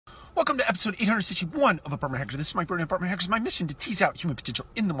Welcome to episode 861 of Apartment Hacker. This is Mike Burton, Apartment Hackers. My mission to tease out human potential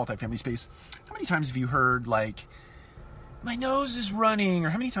in the multifamily space. How many times have you heard, like, my nose is running? Or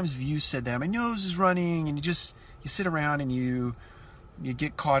how many times have you said that? My nose is running, and you sit around and you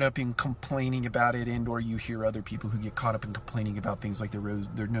get caught up in complaining about it, and or you hear other people who get caught up in complaining about things like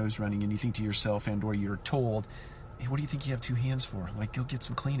their nose running, and you think to yourself, and or you're told, hey, what do you think you have two hands for? Like, go get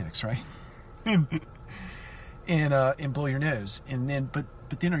some Kleenex, right? and blow your nose. And then, but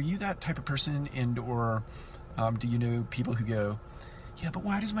then, are you that type of person? And or do you know people who go, yeah, but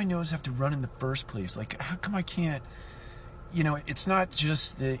why does my nose have to run in the first place? Like, how come I can't? You know, it's not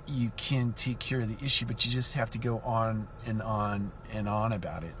just that you can take care of the issue, but you just have to go on and on and on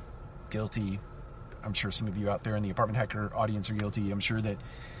about it. Guilty. I'm sure some of you out there in the Apartment Hacker audience are guilty. I'm sure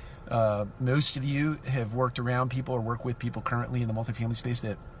that most of you have worked around people or work with people currently in the multifamily space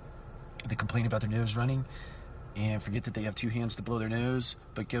that complain about their nose running and forget that they have two hands to blow their nose,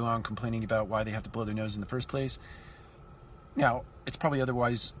 but go on complaining about why they have to blow their nose in the first place. Now, it's probably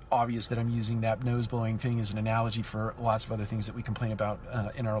otherwise obvious that I'm using that nose blowing thing as an analogy for lots of other things that we complain about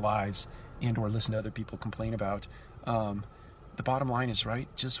in our lives and or listen to other people complain about. The bottom line is, right,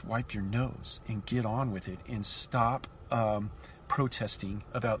 just wipe your nose and get on with it and stop protesting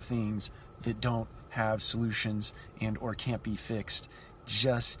about things that don't have solutions and or can't be fixed.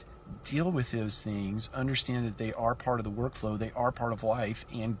 Just deal with those things, understand that they are part of the workflow, they are part of life,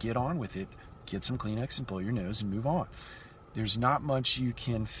 and get on with it. Get some Kleenex and blow your nose and move on. There's not much you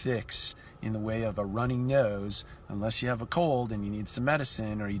can fix in the way of a running nose unless you have a cold and you need some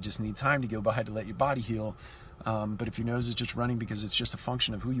medicine or you just need time to go by to let your body heal. But if your nose is just running because it's just a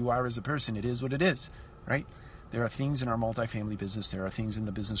function of who you are as a person, it is what it is, right? There are things in our multifamily business, there are things in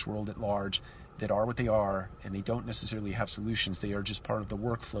the business world at large that are what they are, and they don't necessarily have solutions. They are just part of the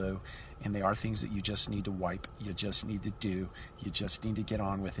workflow, and they are things that you just need to wipe. You just need to do. You just need to get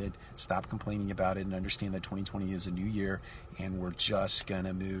on with it. Stop complaining about it and understand that 2020 is a new year, and we're just going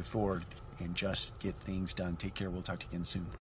to move forward and just get things done. Take care. We'll talk to you again soon.